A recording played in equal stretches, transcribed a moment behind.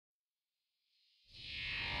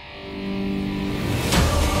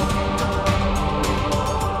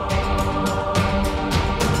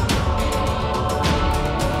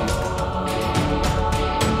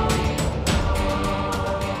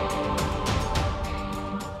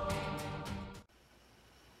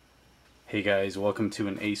Hey guys, welcome to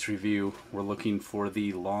an Ace review. We're looking for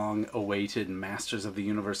the long-awaited Masters of the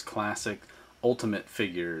Universe Classic Ultimate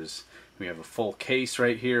figures. We have a full case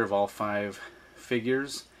right here of all 5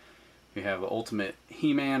 figures. We have Ultimate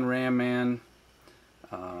He-Man, Ram-Man,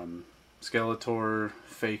 Skeletor,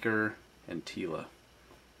 Faker, and Teela.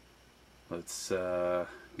 Let's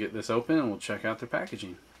get this open and we'll check out their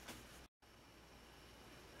packaging.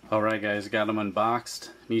 Alright guys, got them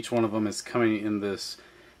unboxed. Each one of them is coming in this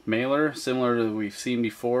mailer, similar to we've seen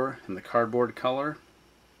before, in the cardboard color.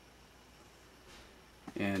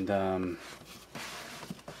 And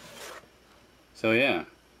so yeah,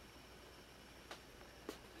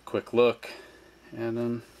 quick look at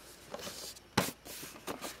them,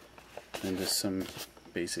 and just some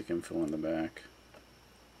basic info in the back.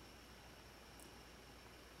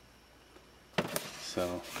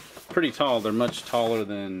 So pretty tall. They're much taller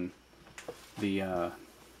than the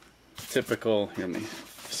typical, here, let me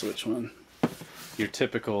switch one, your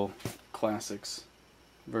typical classics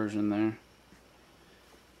version there.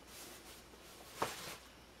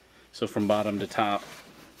 So from bottom to top,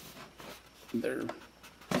 they're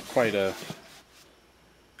quite a,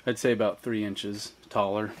 I'd say about 3 inches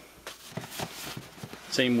taller.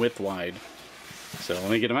 Same width wide. So let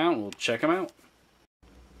me get them out and we'll check them out.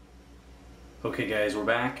 Okay guys, we're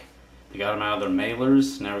back. We got them out of their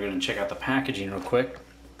mailers. Now we're going to check out the packaging real quick.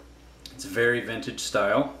 It's very vintage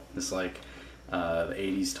style. It's like the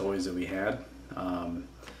 80s toys that we had. You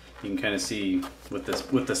can kind of see with the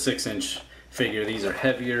 6-inch figure, these are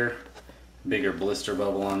heavier, bigger blister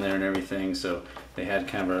bubble on there and everything. So they had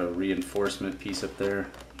kind of a reinforcement piece up there.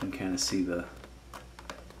 You can kind of see the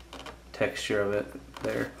texture of it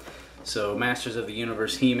there. So Masters of the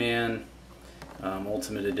Universe He-Man,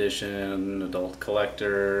 Ultimate Edition, Adult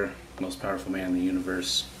Collector, Most Powerful Man in the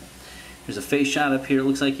Universe. There's a face shot up here. It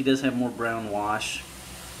looks like he does have more brown wash.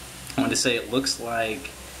 I want to say it looks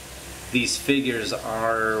like these figures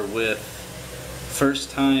are with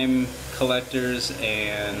first-time collectors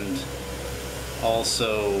and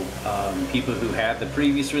also people who had the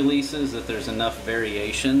previous releases, that there's enough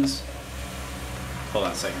variations. Hold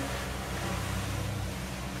on a second.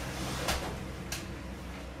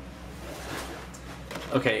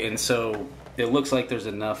 Okay, and so it looks like there's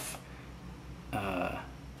enough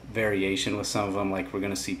variation with some of them, like we're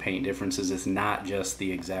going to see paint differences. It's not just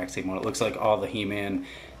the exact same one. It looks like all the He-Man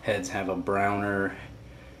heads have a browner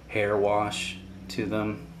hair wash to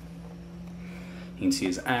them. You can see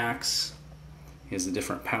his axe. He has the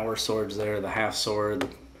different power swords there, the half sword, the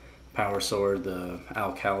power sword, the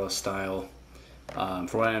Alcala style. From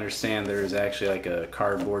what I understand, there's actually like a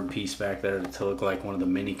cardboard piece back there to look like one of the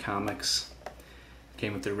mini comics.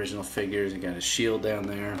 Came with the original figures. You got his shield down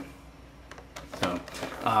there. So,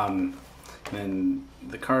 then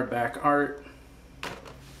the card back art.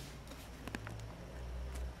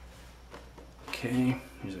 Okay,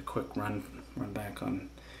 here's a quick run back on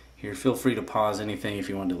here. Feel free to pause anything if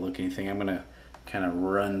you want to look at anything. I'm gonna kind of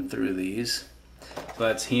run through these. So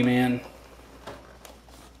that's He-Man.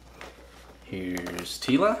 Here's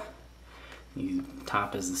Teela. The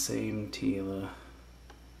top is the same, Teela.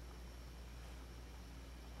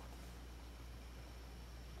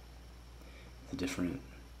 The different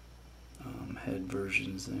head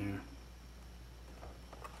versions there.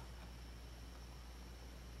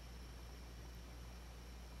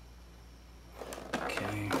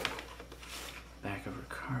 Okay, back of her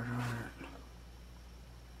card art.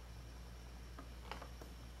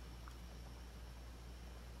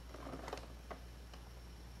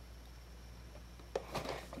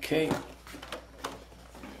 Okay,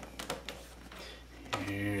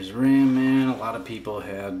 here's Ram-Man. A lot of people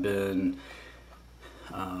had been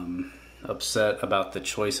upset about the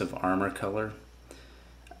choice of armor color,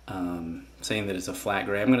 saying that it's a flat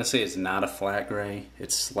gray. I'm going to say it's not a flat gray.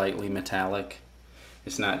 It's slightly metallic.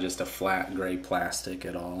 It's not just a flat gray plastic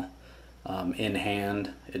at all. In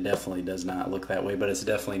hand, it definitely does not look that way, but it's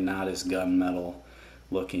definitely not as gunmetal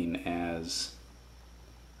looking as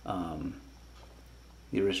the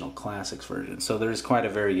original Classics version. So there's quite a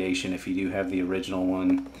variation if you do have the original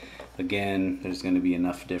one. Again, there's going to be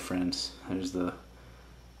enough difference. There's the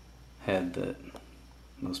head that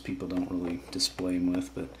most people don't really display him with,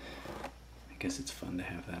 but I guess it's fun to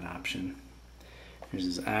have that option. Here's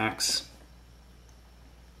his axe.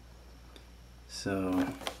 So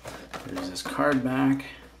there's his card back.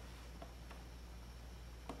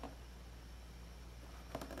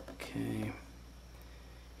 Okay,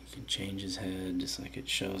 you can change his head just like it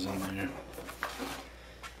shows on there.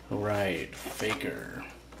 Alright, Faker.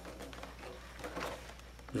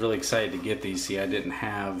 I was really excited to get these. See, I don't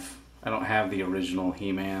have the original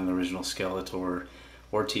He-Man, the original Skeletor,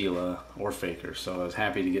 or Teela, or Faker. So I was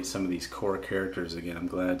happy to get some of these core characters again. I'm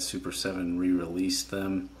glad Super7 re-released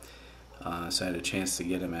them. So I had a chance to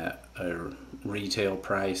get them at a retail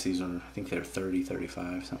price. These are, I think they're $30,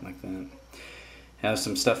 $35, something like that. Has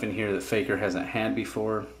some stuff in here that Faker hasn't had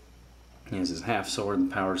before. He has his half sword,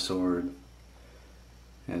 the power sword.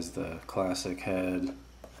 Has the classic head.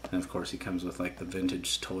 And of course he comes with like the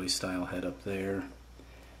vintage toy style head up there.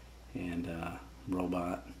 And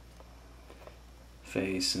robot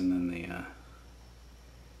face, and then the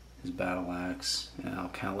his battle axe and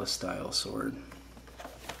Alcala style sword.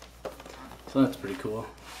 So that's pretty cool.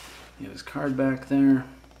 You have his card back there.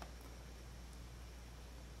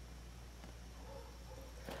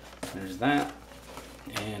 There's that.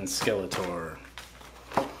 And Skeletor.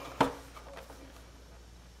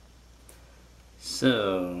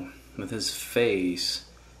 So, with his face,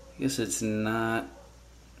 I guess it's not...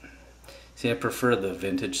 See, I prefer the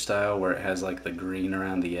vintage style where it has like the green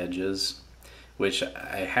around the edges, which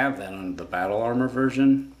I have that on the battle armor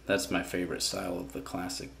version. That's my favorite style of the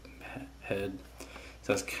classic head.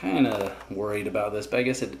 So I was kind of worried about this, but I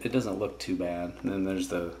guess it doesn't look too bad. And then there's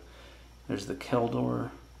the Keldor,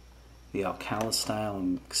 the Alcala style.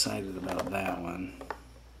 I'm excited about that one.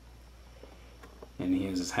 And he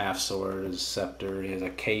has his half sword, his scepter. He has a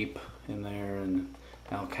cape in there, and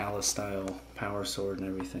Alcala style power sword and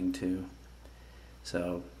everything too.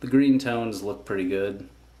 So the green tones look pretty good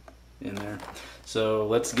in there. So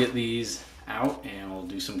let's get these out and we'll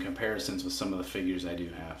do some comparisons with some of the figures I do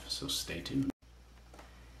have. So stay tuned.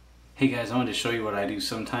 Hey guys, I wanted to show you what I do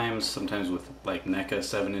sometimes with like NECA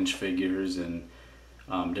 7-inch figures and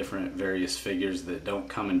different various figures that don't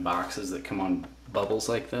come in boxes, that come on bubbles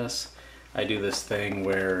like this. I do this thing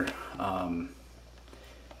where I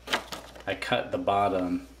cut the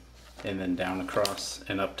bottom and then down across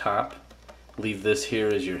and up top. Leave this here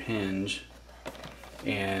as your hinge,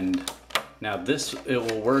 and now this, it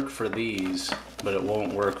will work for these, but it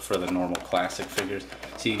won't work for the normal classic figures.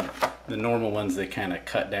 See, the normal ones, they kind of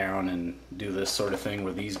cut down and do this sort of thing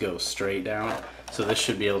where these go straight down. So this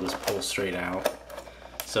should be able to pull straight out.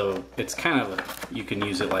 So it's kind of, you can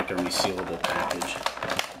use it like a resealable package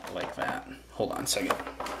like that. Hold on a second.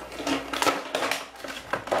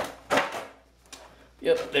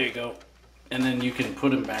 Yep, there you go. And then you can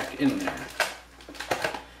put them back in there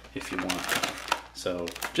if you want. So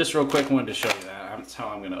just real quick, wanted to show you that. That's how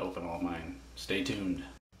I'm going to open all mine. Stay tuned.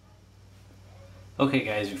 Okay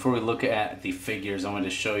guys, before we look at the figures, I wanted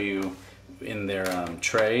to show you in their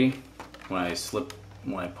tray, when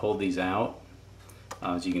I pulled these out,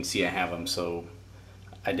 as you can see I have them. So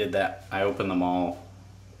I did that. I opened them all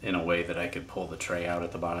in a way that I could pull the tray out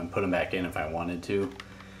at the bottom, put them back in if I wanted to.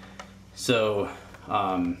 So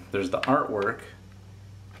there's the artwork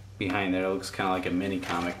behind there. It looks kind of like a mini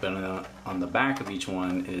comic, but on the back of each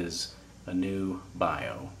one is a new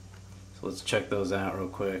bio. So let's check those out real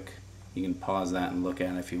quick. You can pause that and look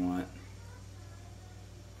at it if you want.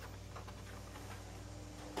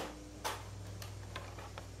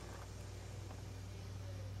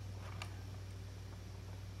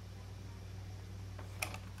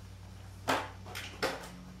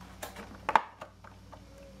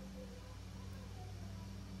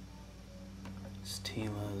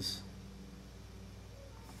 Teela's.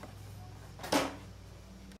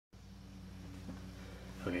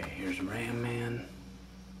 Okay, here's Ram Man.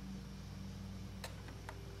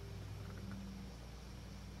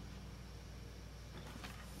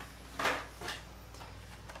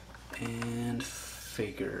 And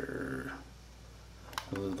Faker.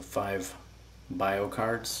 Those are the 5 bio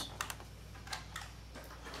cards.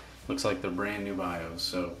 Looks like they're brand new bios.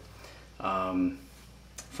 So,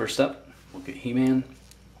 first up, look at He-Man.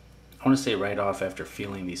 I want to say right off, after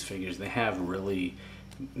feeling these figures, they have really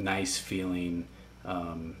nice feeling.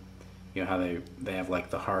 You know how they have like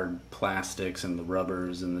the hard plastics and the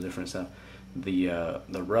rubbers and the different stuff. The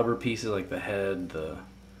rubber pieces, like the head, the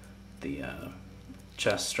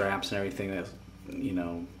chest straps and everything. That, you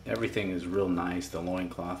know, everything is real nice. The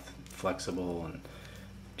loincloth, flexible, and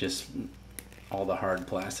just all the hard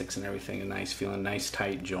plastics and everything. A nice feeling, nice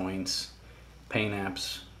tight joints. Paint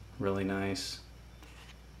apps, really nice.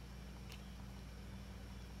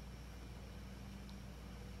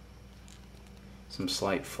 Some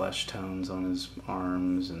slight flesh tones on his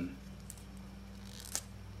arms, and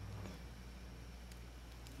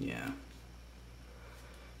yeah.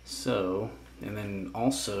 So, and then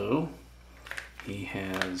also he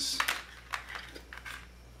has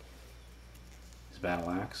his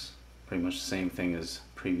battle axe, pretty much the same thing as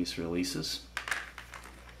previous releases.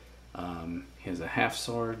 He has a half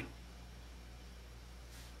sword.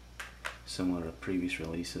 So similar to previous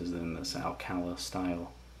releases than this Alcala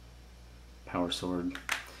style power sword.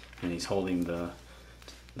 And he's holding the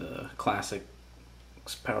classic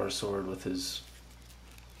power sword with his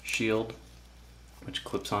shield, which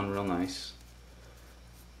clips on real nice.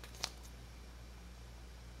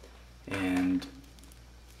 And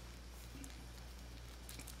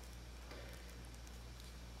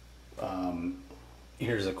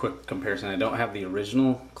here's a quick comparison. I don't have the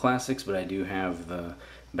original classics, but I do have the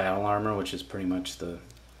battle armor, which is pretty much the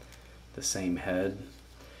same head.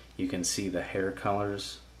 You can see the hair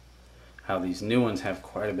colors, how these new ones have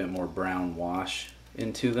quite a bit more brown wash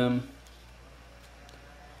into them.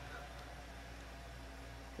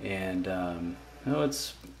 And no,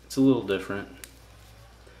 it's a little different.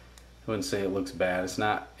 I wouldn't say it looks bad. It's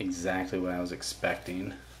not exactly what I was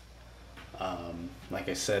expecting. Like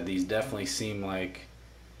I said, these definitely seem like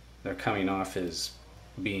they're coming off as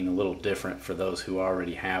being a little different for those who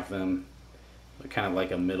already have them. They're kind of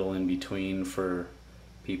like a middle in between for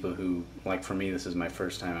people who, like for me, this is my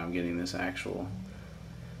first time I'm getting this actual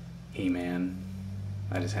He-Man.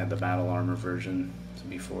 I just had the battle armor version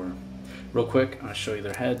before. Real quick, I'm going to show you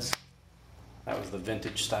their heads. That was the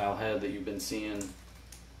vintage style head that you've been seeing.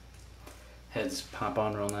 Heads pop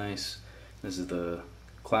on real nice. This is the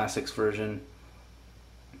classics version.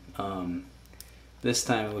 This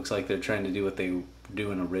time it looks like they're trying to do what they were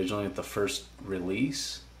doing originally with the first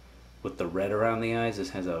release with the red around the eyes.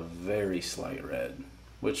 This has a very slight red,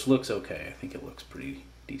 which looks okay. I think it looks pretty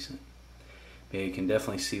decent. But you can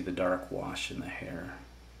definitely see the dark wash in the hair.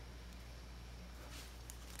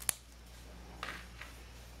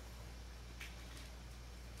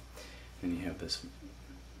 And you have this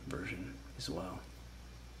version as well.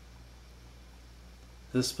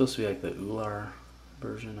 This is supposed to be like the Ular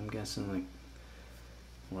version, I'm guessing, like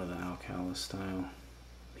more the Alcala style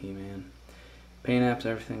He-Man. Paint apps,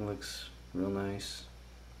 everything looks real nice.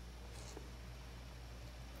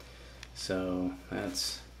 So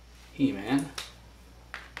that's He-Man.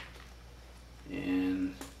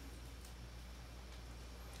 And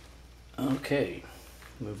okay,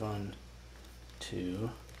 move on to,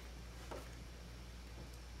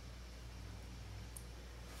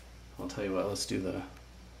 I'll tell you what, let's do the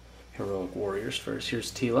Heroic Warriors first.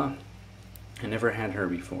 Here's Teela. I never had her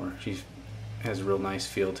before. She has a real nice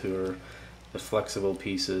feel to her. The flexible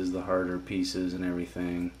pieces, the harder pieces and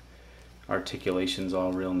everything. Articulation's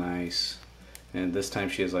all real nice. And this time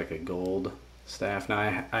she has like a gold staff.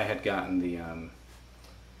 Now I had gotten the,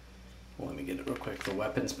 well, let me get it real quick, the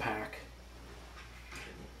weapons pack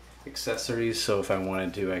accessories. So if I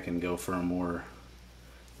wanted to, I can go for a more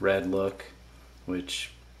red look,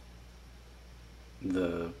 which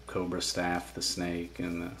the cobra staff, the snake,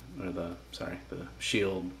 and the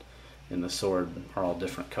shield and the sword are all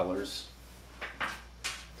different colors.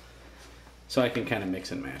 So I can kind of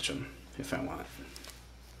mix and match them if I want.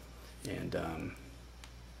 And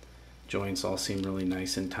joints all seem really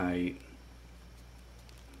nice and tight,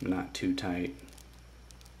 not too tight.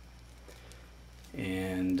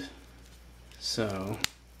 And so,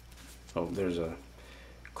 oh, there's a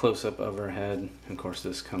close-up of her head. Of course,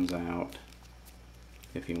 this comes out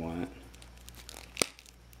if you want.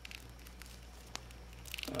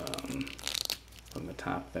 On the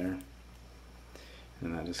top there.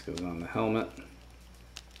 And that just goes on the helmet.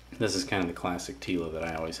 This is kind of the classic Teela that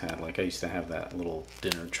I always had. Like, I used to have that little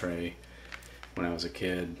dinner tray when I was a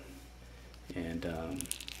kid. And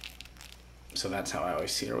so that's how I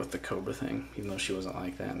always see her with the cobra thing, even though she wasn't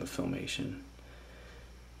like that in the filmation.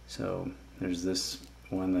 So there's this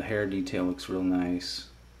one. The hair detail looks real nice.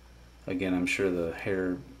 Again, I'm sure the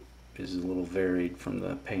hair is a little varied from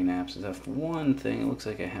the paint apps and stuff. One thing, it looks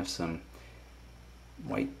like I have some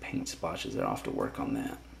white paint splotches there. I'll have to work on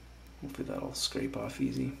that. Hopefully that'll scrape off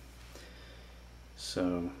easy.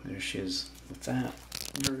 So there she is with that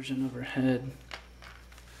version of her head.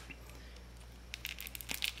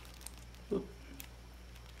 Oop.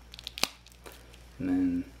 And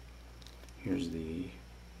then here's the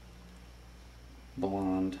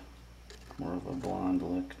blonde, more of a blonde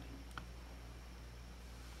look.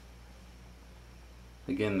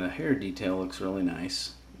 Again, the hair detail looks really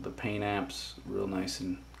nice. The paint apps real nice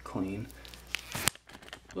and clean.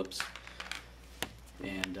 Whoops.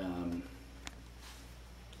 And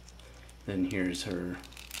then here's her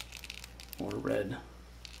more red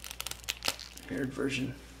haired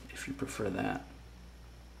version, if you prefer that.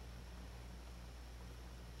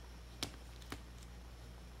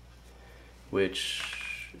 Which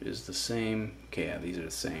is the same. Okay, yeah, these are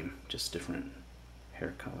the same, just different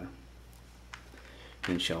hair color.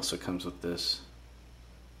 And she also comes with this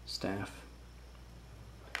staff.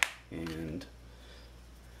 And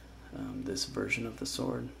this version of the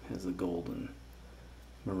sword has the gold and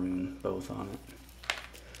maroon both on it.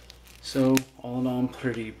 So all in all, I'm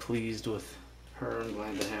pretty pleased with her. I'm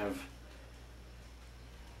glad to have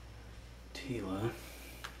Teela.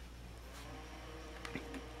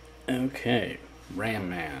 Okay, Ram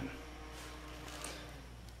Man.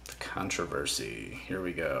 The controversy. Here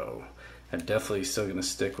we go. I'm definitely still going to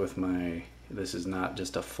stick with my... This is not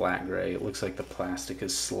just a flat gray. It looks like the plastic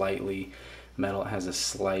is slightly metal. It has a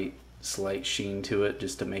slight sheen to it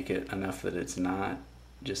just to make it enough that it's not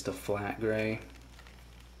just a flat gray.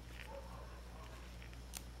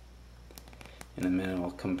 In a minute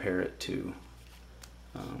I'll compare it to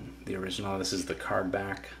the original. This is the card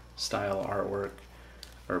back style artwork,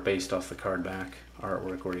 or based off the card back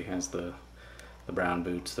artwork, where he has the brown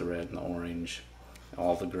boots, the red and the orange,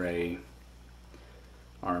 all the gray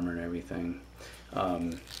armor and everything.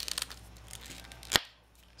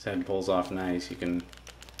 His head pulls off nice. You can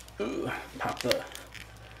pop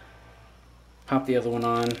the other one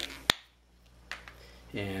on,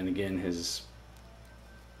 and again his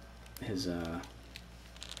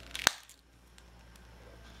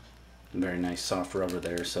very nice soft rubber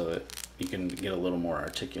there, so that you can get a little more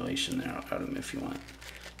articulation there out of him if you want.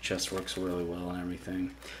 Chest works really well and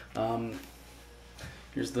everything.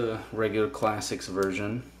 Here's the regular classics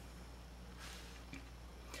version. You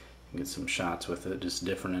can get some shots with it, just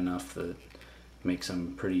different enough that makes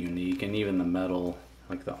them pretty unique. And even the metal,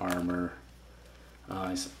 like the armor,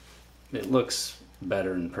 it looks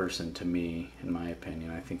better in person to me, in my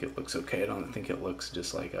opinion. I think it looks okay. I don't think it looks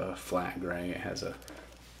just like a flat gray. It has a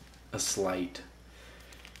slight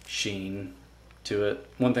sheen to it.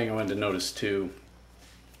 One thing I wanted to notice too,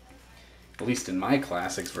 at least in my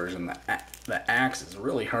classics version, the axe is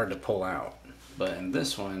really hard to pull out. But in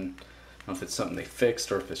this one, I don't know if it's something they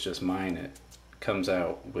fixed or if it's just mine, it comes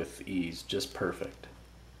out with ease, just perfect.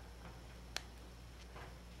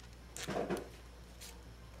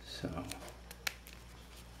 So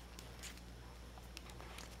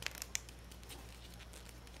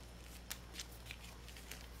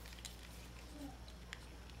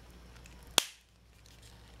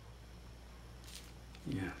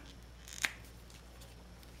yeah,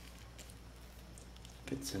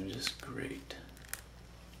 fits in just great.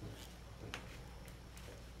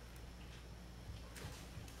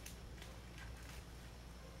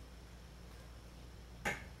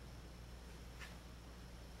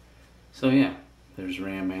 So yeah, there's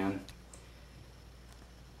Ram Man.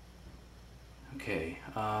 Okay,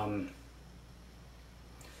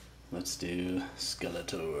 let's do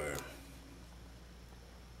Skeletor.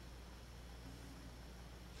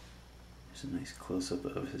 There's a nice close-up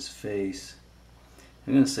of his face.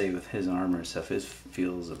 I'm gonna say with his armor and stuff, it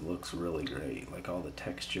looks really great. Like all the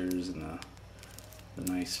textures and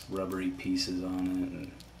the nice rubbery pieces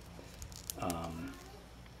on it, and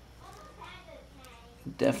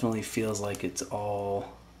definitely feels like it's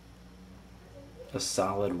all a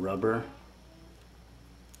solid rubber.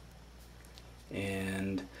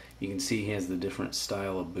 And you can see he has the different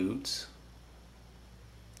style of boots.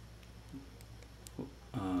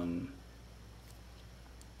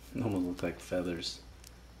 Almost look like feathers,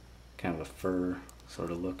 kind of a fur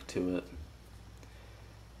sort of look to it.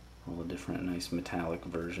 All the different nice metallic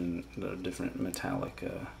version, the different metallic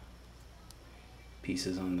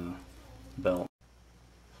pieces on the belt.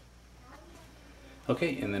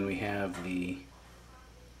 Okay, and then we have the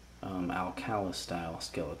Alcala style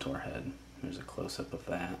Skeletor head. There's a close-up of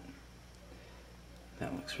that.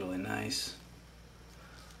 That looks really nice.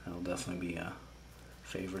 That'll definitely be a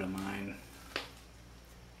favorite of mine.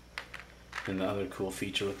 And the other cool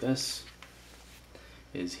feature with this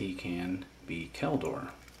is he can be Keldor.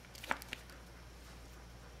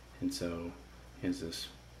 And so he has this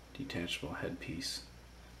detachable headpiece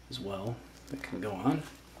as well that can go on.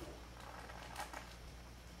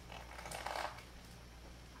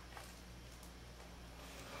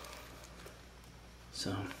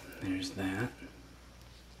 So there's that.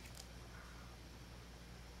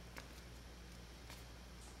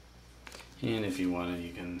 And if you want to,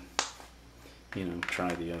 you can,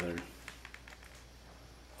 try the other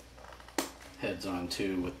heads on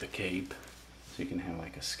too with the cape. So you can have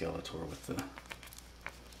like a Skeletor with the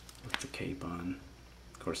cape on.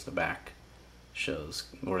 Of course the back shows,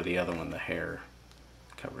 or the other one, the hair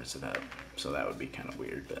covers it up. So that would be kind of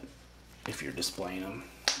weird, but if you're displaying them,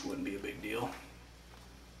 it wouldn't be a big deal.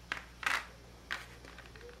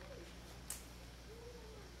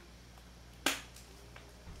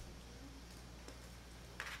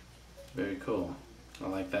 Very cool. I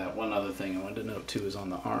like that. One other thing I wanted to note too is on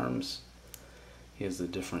the arms. He has the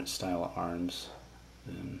different style of arms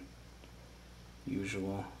than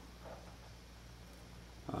usual.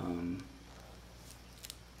 I don't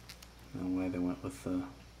know why they went with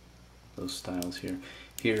those styles here.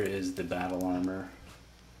 Here is the battle armor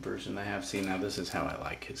version I have. See, now this is how I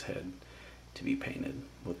like his head to be painted,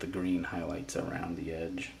 with the green highlights around the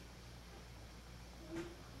edge.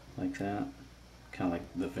 Like that. Kind of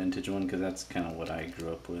like the vintage one, because that's kind of what I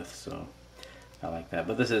grew up with, so I like that.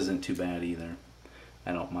 But this isn't too bad either.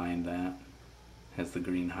 I don't mind that. Has the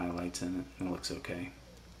green highlights in it. It looks okay.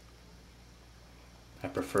 I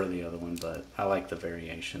prefer the other one, but I like the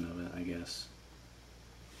variation of it, I guess.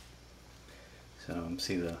 So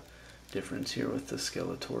see the difference here with the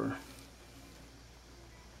Skeletor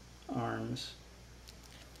arms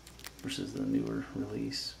versus the newer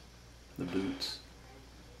release, the boots.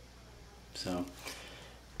 So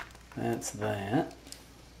that's that.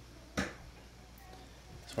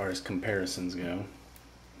 As far as comparisons go,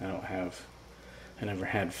 I never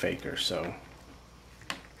had Faker, so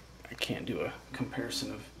I can't do a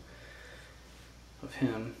comparison of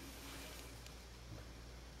him.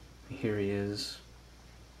 Here he is.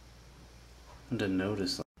 I didn't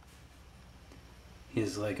notice.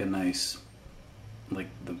 He's like a nice, like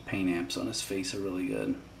the paint apps on his face are really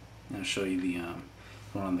good. I'll show you the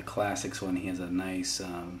one on the classics one. He has a nice,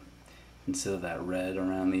 instead of that red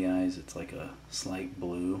around the eyes, it's like a slight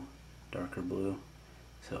blue, darker blue.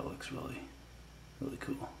 So it looks really, really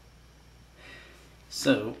cool.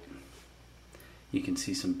 So you can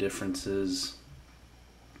see some differences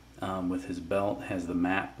with his belt. It has the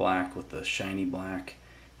matte black with the shiny black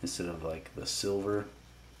instead of like the silver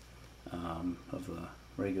of the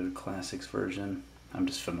regular classics version. I'm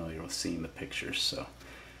just familiar with seeing the pictures, so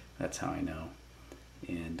that's how I know.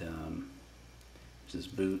 And there's his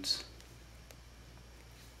boots.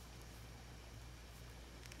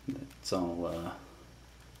 It's all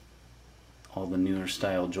the newer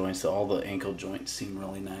style joints. All the ankle joints seem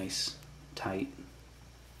really nice, tight.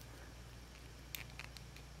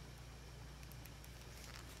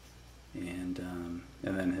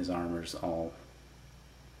 And then his armor's all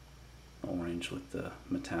orange with the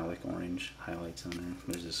metallic orange highlights on there.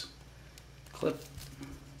 There's this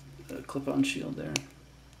clip-on shield there.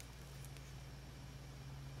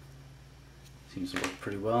 Seems to work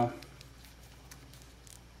pretty well.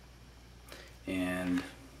 And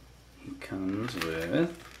he comes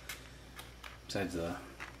with, besides the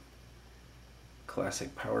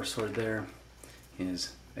classic power sword there,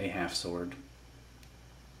 is a half sword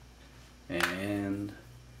and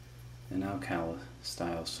an Alcala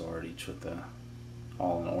style sword, each with the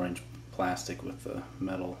all in orange plastic with the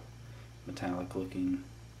metal metallic looking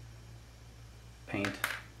paint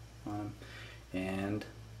on him, and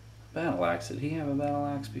a battle axe. Did he have a battle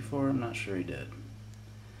axe before? I'm not sure he did,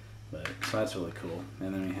 but so that's really cool.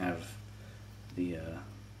 And then we have the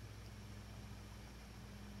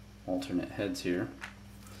alternate heads here,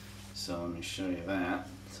 so let me show you that.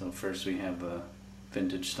 So first we have the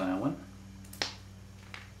vintage style one,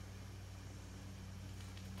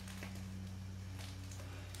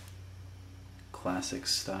 classic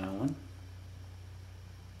style one,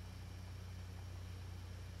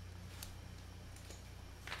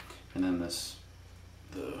 and then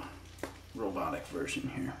the robotic version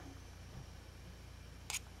here.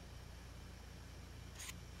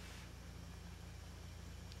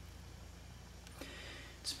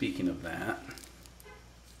 Speaking of that,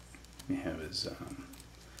 we have his, you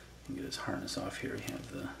can get his harness off here. We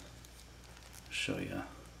have the, show you a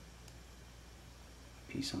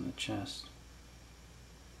piece on the chest.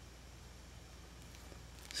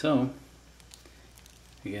 So,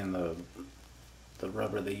 again, the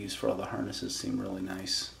rubber they use for all the harnesses seem really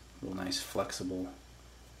nice. Real nice flexible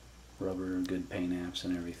rubber, good paint apps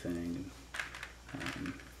and everything.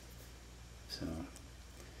 So,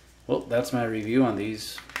 well, that's my review on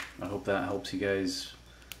these. I hope that helps you guys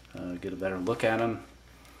get a better look at them.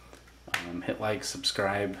 Hit like,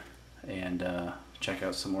 subscribe, and check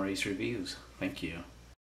out some more Ace reviews. Thank you.